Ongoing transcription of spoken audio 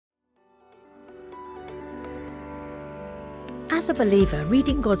As a believer,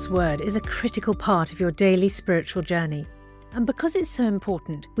 reading God's Word is a critical part of your daily spiritual journey. And because it's so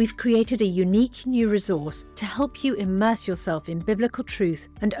important, we've created a unique new resource to help you immerse yourself in biblical truth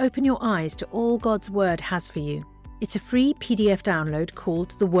and open your eyes to all God's Word has for you. It's a free PDF download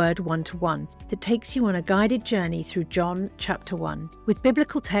called The Word 1-to-1 that takes you on a guided journey through John chapter 1. With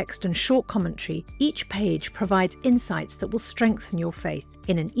biblical text and short commentary, each page provides insights that will strengthen your faith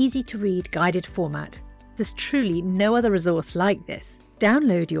in an easy-to-read guided format. There's truly no other resource like this.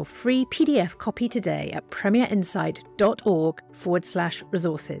 Download your free PDF copy today at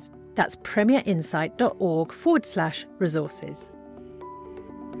premierinsight.org/resources. That's premierinsight.org/resources.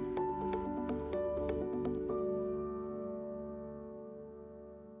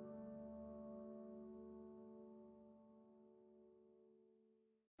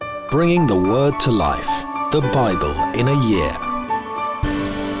 Bringing the Word to life. The Bible in a year.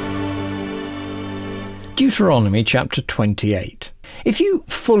 Deuteronomy chapter 28. If you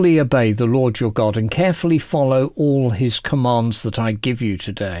fully obey the Lord your God and carefully follow all his commands that I give you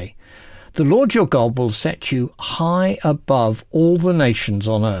today, the Lord your God will set you high above all the nations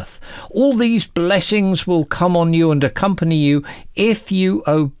on earth. All these blessings will come on you and accompany you if you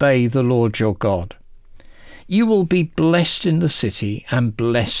obey the Lord your God. You will be blessed in the city and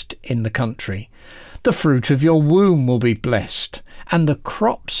blessed in the country. The fruit of your womb will be blessed, and the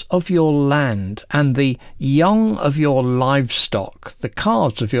crops of your land, and the young of your livestock, the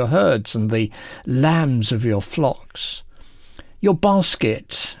calves of your herds, and the lambs of your flocks. Your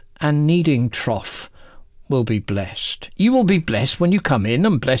basket and kneading trough will be blessed. You will be blessed when you come in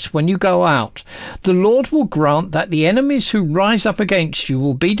and blessed when you go out. The Lord will grant that the enemies who rise up against you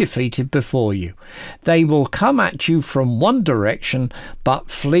will be defeated before you. They will come at you from one direction, but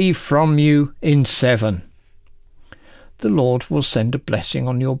flee from you in seven. The Lord will send a blessing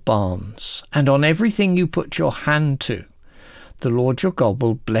on your barns and on everything you put your hand to. The Lord your God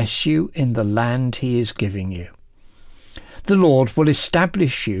will bless you in the land he is giving you. The Lord will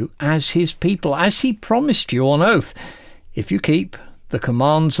establish you as his people, as he promised you on oath, if you keep the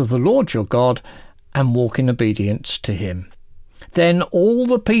commands of the Lord your God and walk in obedience to him. Then all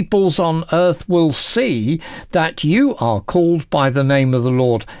the peoples on earth will see that you are called by the name of the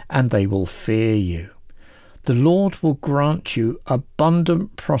Lord, and they will fear you. The Lord will grant you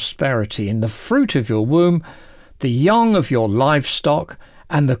abundant prosperity in the fruit of your womb, the young of your livestock,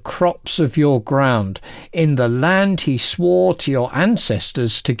 and the crops of your ground, in the land he swore to your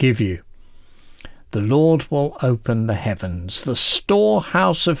ancestors to give you. The Lord will open the heavens, the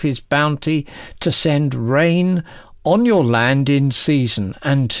storehouse of his bounty, to send rain on your land in season,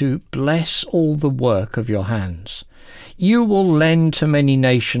 and to bless all the work of your hands. You will lend to many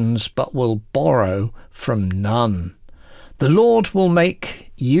nations, but will borrow from none. The Lord will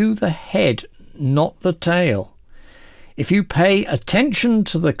make you the head, not the tail. If you pay attention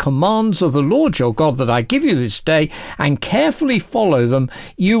to the commands of the Lord your God that I give you this day and carefully follow them,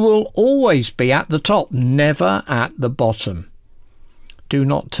 you will always be at the top, never at the bottom. Do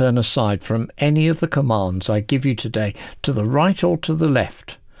not turn aside from any of the commands I give you today, to the right or to the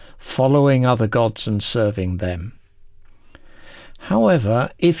left, following other gods and serving them.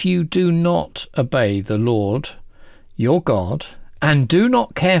 However, if you do not obey the Lord your God and do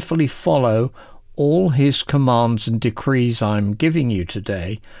not carefully follow all his commands and decrees I am giving you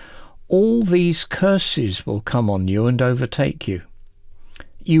today, all these curses will come on you and overtake you.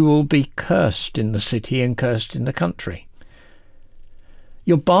 You will be cursed in the city and cursed in the country.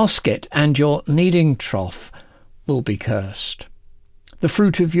 Your basket and your kneading trough will be cursed. The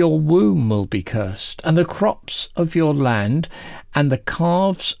fruit of your womb will be cursed, and the crops of your land, and the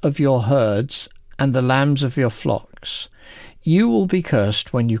calves of your herds, and the lambs of your flocks. You will be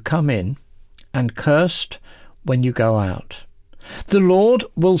cursed when you come in, and cursed when you go out. The Lord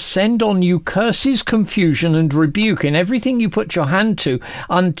will send on you curses, confusion, and rebuke in everything you put your hand to,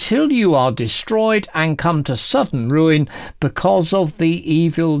 until you are destroyed and come to sudden ruin because of the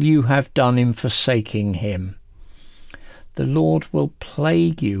evil you have done in forsaking him. The Lord will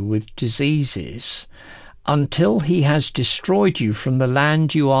plague you with diseases until he has destroyed you from the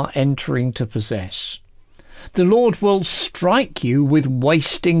land you are entering to possess. The Lord will strike you with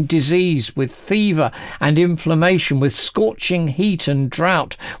wasting disease, with fever and inflammation, with scorching heat and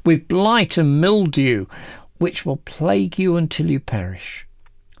drought, with blight and mildew, which will plague you until you perish.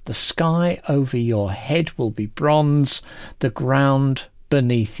 The sky over your head will be bronze, the ground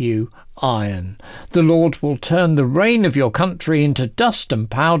beneath you iron. The Lord will turn the rain of your country into dust and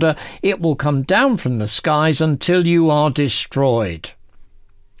powder. It will come down from the skies until you are destroyed.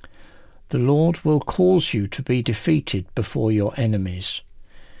 The Lord will cause you to be defeated before your enemies.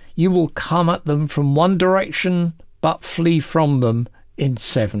 You will come at them from one direction, but flee from them in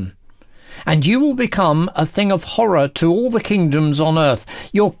 7. And you will become a thing of horror to all the kingdoms on earth.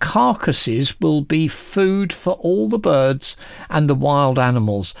 Your carcasses will be food for all the birds and the wild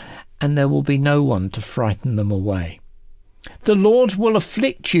animals, and there will be no one to frighten them away. The Lord will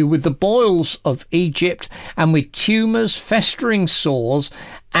afflict you with the boils of Egypt, and with tumours, festering sores,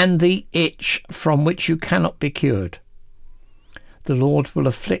 and the itch from which you cannot be cured. The Lord will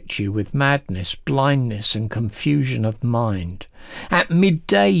afflict you with madness, blindness, and confusion of mind. At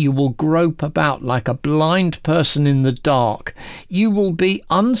midday you will grope about like a blind person in the dark. You will be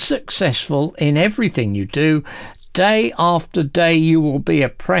unsuccessful in everything you do. Day after day you will be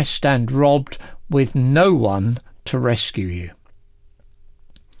oppressed and robbed, with no one to rescue you.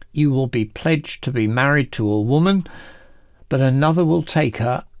 You will be pledged to be married to a woman, but another will take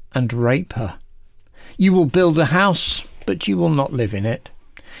her and rape her. You will build a house, but you will not live in it.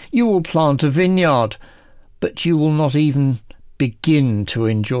 You will plant a vineyard, but you will not even begin to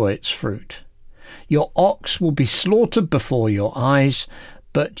enjoy its fruit. Your ox will be slaughtered before your eyes,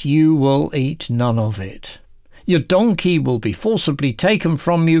 but you will eat none of it. Your donkey will be forcibly taken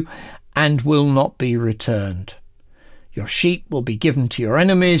from you and will not be returned. Your sheep will be given to your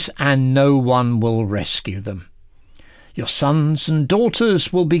enemies, and no one will rescue them. Your sons and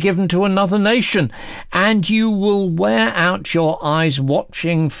daughters will be given to another nation, and you will wear out your eyes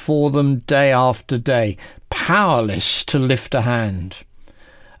watching for them day after day, powerless to lift a hand.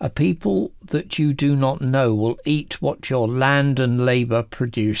 A people that you do not know will eat what your land and labour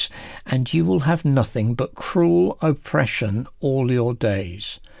produce, and you will have nothing but cruel oppression all your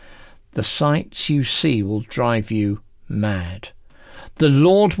days. The sights you see will drive you mad. The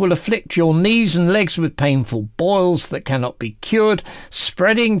Lord will afflict your knees and legs with painful boils that cannot be cured,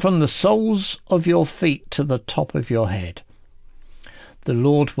 spreading from the soles of your feet to the top of your head. The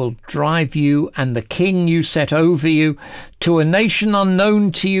Lord will drive you and the king you set over you to a nation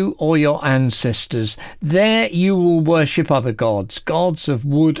unknown to you or your ancestors. There you will worship other gods, gods of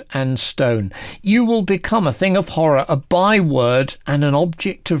wood and stone. You will become a thing of horror, a byword and an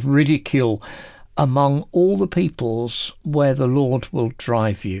object of ridicule among all the peoples where the Lord will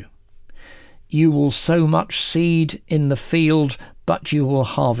drive you. You will sow much seed in the field, but you will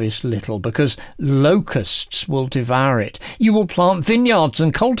harvest little, because locusts will devour it. You will plant vineyards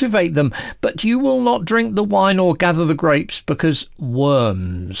and cultivate them, but you will not drink the wine or gather the grapes, because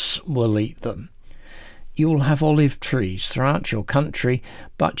worms will eat them. You will have olive trees throughout your country,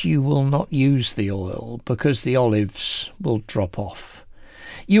 but you will not use the oil, because the olives will drop off.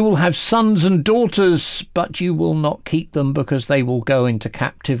 You will have sons and daughters, but you will not keep them, because they will go into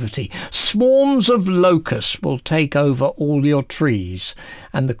captivity. Swarms of locusts will take over all your trees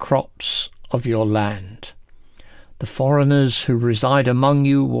and the crops of your land. The foreigners who reside among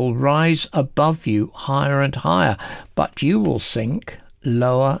you will rise above you higher and higher, but you will sink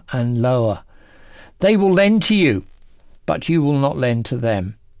lower and lower. They will lend to you, but you will not lend to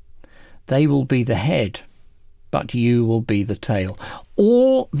them. They will be the head, but you will be the tail.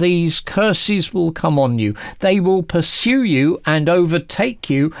 All these curses will come on you. They will pursue you and overtake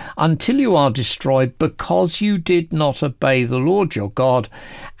you until you are destroyed, because you did not obey the Lord your God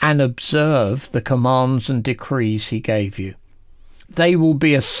and observe the commands and decrees he gave you. They will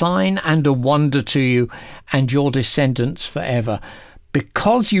be a sign and a wonder to you and your descendants forever,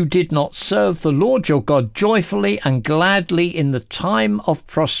 because you did not serve the Lord your God joyfully and gladly in the time of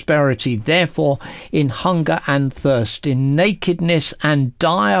prosperity. Therefore, in hunger and thirst, in nakedness and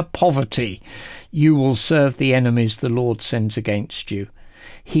dire poverty, you will serve the enemies the Lord sends against you.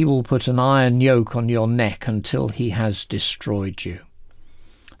 He will put an iron yoke on your neck until he has destroyed you.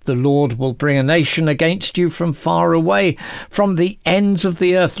 The Lord will bring a nation against you from far away, from the ends of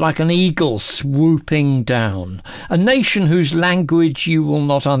the earth, like an eagle swooping down. A nation whose language you will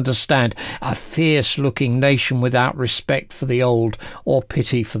not understand, a fierce-looking nation without respect for the old or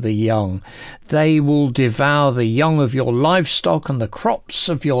pity for the young. They will devour the young of your livestock and the crops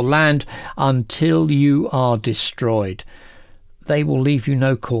of your land until you are destroyed. They will leave you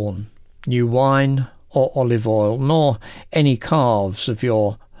no corn, new wine or olive oil, nor any calves of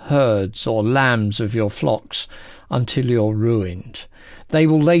your herds or lambs of your flocks, until you're ruined. They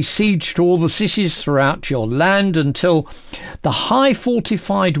will lay siege to all the cities throughout your land until the high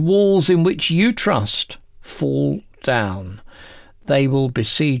fortified walls in which you trust fall down. They will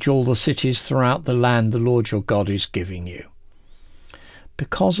besiege all the cities throughout the land the Lord your God is giving you.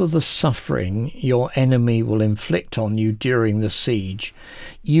 Because of the suffering your enemy will inflict on you during the siege,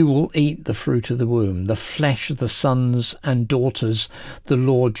 you will eat the fruit of the womb, the flesh of the sons and daughters the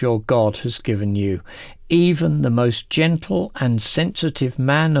Lord your God has given you. Even the most gentle and sensitive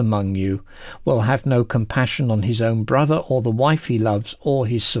man among you will have no compassion on his own brother or the wife he loves or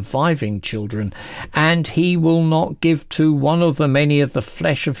his surviving children, and he will not give to one of them any of the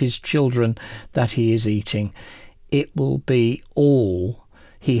flesh of his children that he is eating. It will be all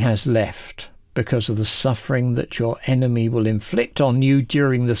he has left because of the suffering that your enemy will inflict on you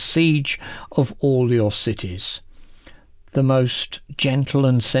during the siege of all your cities. The most gentle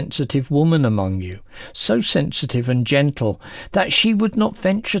and sensitive woman among you, so sensitive and gentle that she would not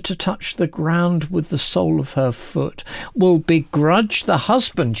venture to touch the ground with the sole of her foot, will begrudge the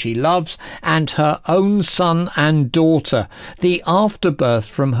husband she loves and her own son and daughter, the afterbirth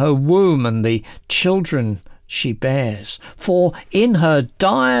from her womb and the children she bears, for in her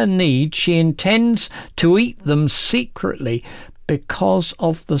dire need she intends to eat them secretly because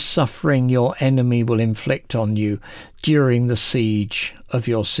of the suffering your enemy will inflict on you during the siege of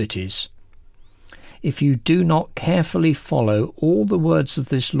your cities. If you do not carefully follow all the words of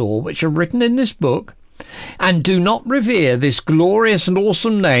this law which are written in this book, and do not revere this glorious and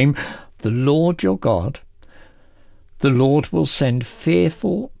awesome name, the Lord your God, the Lord will send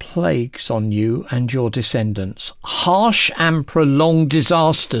fearful plagues on you and your descendants, harsh and prolonged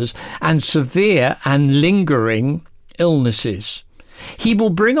disasters, and severe and lingering illnesses. He will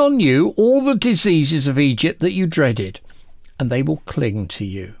bring on you all the diseases of Egypt that you dreaded, and they will cling to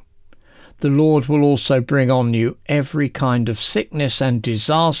you. The Lord will also bring on you every kind of sickness and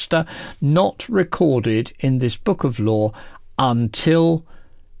disaster not recorded in this book of law until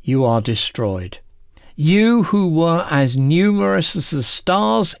you are destroyed. You who were as numerous as the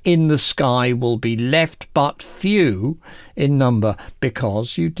stars in the sky will be left but few in number,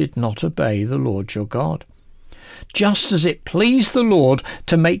 because you did not obey the Lord your God. Just as it pleased the Lord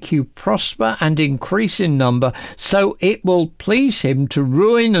to make you prosper and increase in number, so it will please him to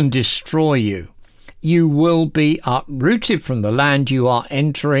ruin and destroy you. You will be uprooted from the land you are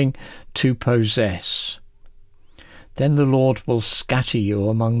entering to possess. Then the Lord will scatter you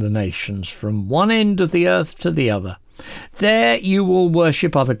among the nations, from one end of the earth to the other. There you will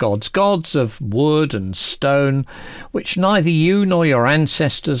worship other gods, gods of wood and stone, which neither you nor your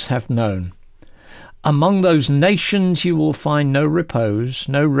ancestors have known. Among those nations you will find no repose,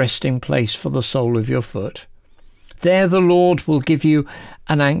 no resting place for the sole of your foot. There the Lord will give you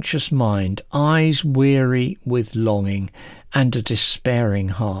an anxious mind, eyes weary with longing, and a despairing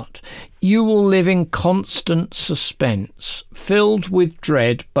heart. You will live in constant suspense, filled with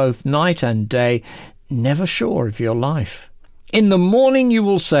dread both night and day, never sure of your life. In the morning you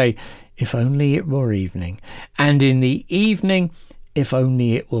will say, "If only it were evening," and in the evening, "If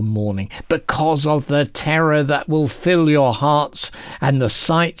only it were morning," because of the terror that will fill your hearts and the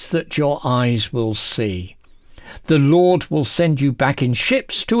sights that your eyes will see. The Lord will send you back in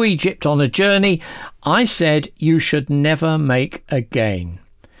ships to Egypt on a journey I said you should never make again.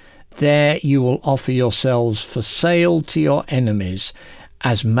 There you will offer yourselves for sale to your enemies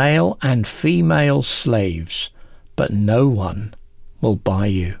as male and female slaves, but no one will buy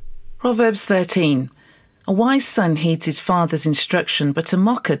you. Proverbs 13. A wise son heeds his father's instruction, but a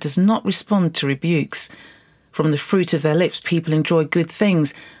mocker does not respond to rebukes. From the fruit of their lips people enjoy good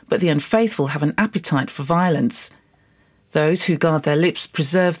things, but the unfaithful have an appetite for violence. Those who guard their lips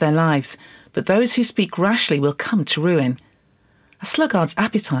preserve their lives, but those who speak rashly will come to ruin. A sluggard's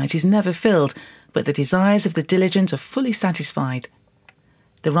appetite is never filled, but the desires of the diligent are fully satisfied.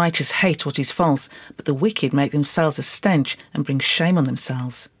 The righteous hate what is false, but the wicked make themselves a stench and bring shame on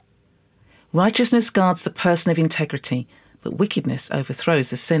themselves. Righteousness guards the person of integrity, but wickedness overthrows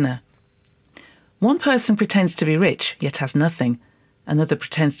the sinner. One person pretends to be rich, yet has nothing. Another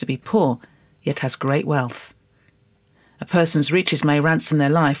pretends to be poor, yet has great wealth. A person's riches may ransom their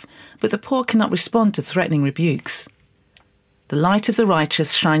life, but the poor cannot respond to threatening rebukes. The light of the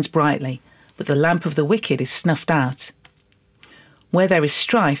righteous shines brightly, but the lamp of the wicked is snuffed out. Where there is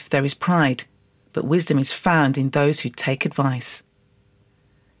strife, there is pride, but wisdom is found in those who take advice.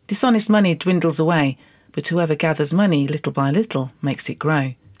 Dishonest money dwindles away, but whoever gathers money little by little makes it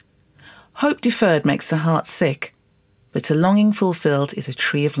grow. Hope deferred makes the heart sick, but a longing fulfilled is a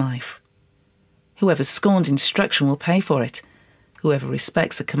tree of life. Whoever scorns instruction will pay for it. Whoever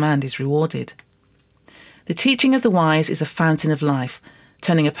respects a command is rewarded. The teaching of the wise is a fountain of life,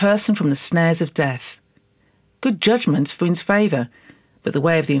 turning a person from the snares of death. Good judgment wins favour, but the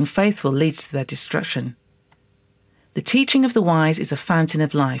way of the unfaithful leads to their destruction. The teaching of the wise is a fountain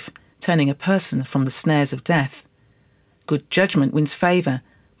of life, turning a person from the snares of death. Good judgment wins favour,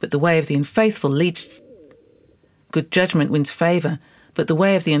 but the way of the unfaithful leads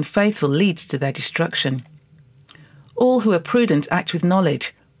to their destruction. All who are prudent act with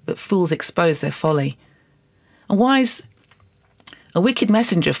knowledge, but fools expose their folly. A wicked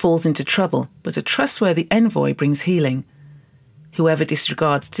messenger falls into trouble, but a trustworthy envoy brings healing. Whoever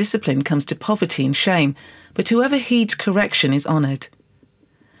disregards discipline comes to poverty and shame, but whoever heeds correction is honoured.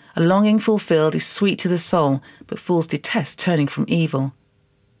 A longing fulfilled is sweet to the soul, but fools detest turning from evil.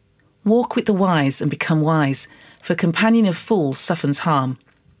 Walk with the wise and become wise, for a companion of fools suffers harm.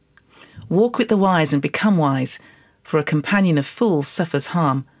 Walk with the wise and become wise, for a companion of fools suffers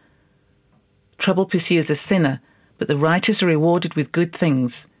harm. Trouble pursues a sinner, but the righteous are rewarded with good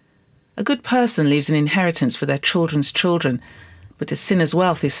things. A good person leaves an inheritance for their children's children, but a sinner's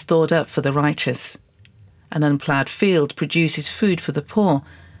wealth is stored up for the righteous. An unploughed field produces food for the poor,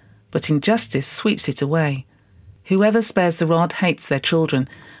 but injustice sweeps it away. Whoever spares the rod hates their children,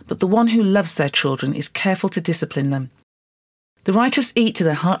 but the one who loves their children is careful to discipline them. The righteous eat to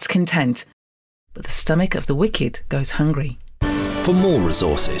their heart's content, but the stomach of the wicked goes hungry. For more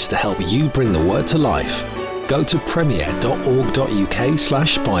resources to help you bring the word to life, go to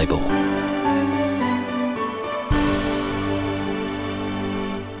premier.org.uk/Bible.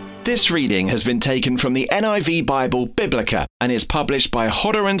 This reading has been taken from the NIV Bible Biblica and is published by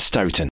Hodder & Stoughton.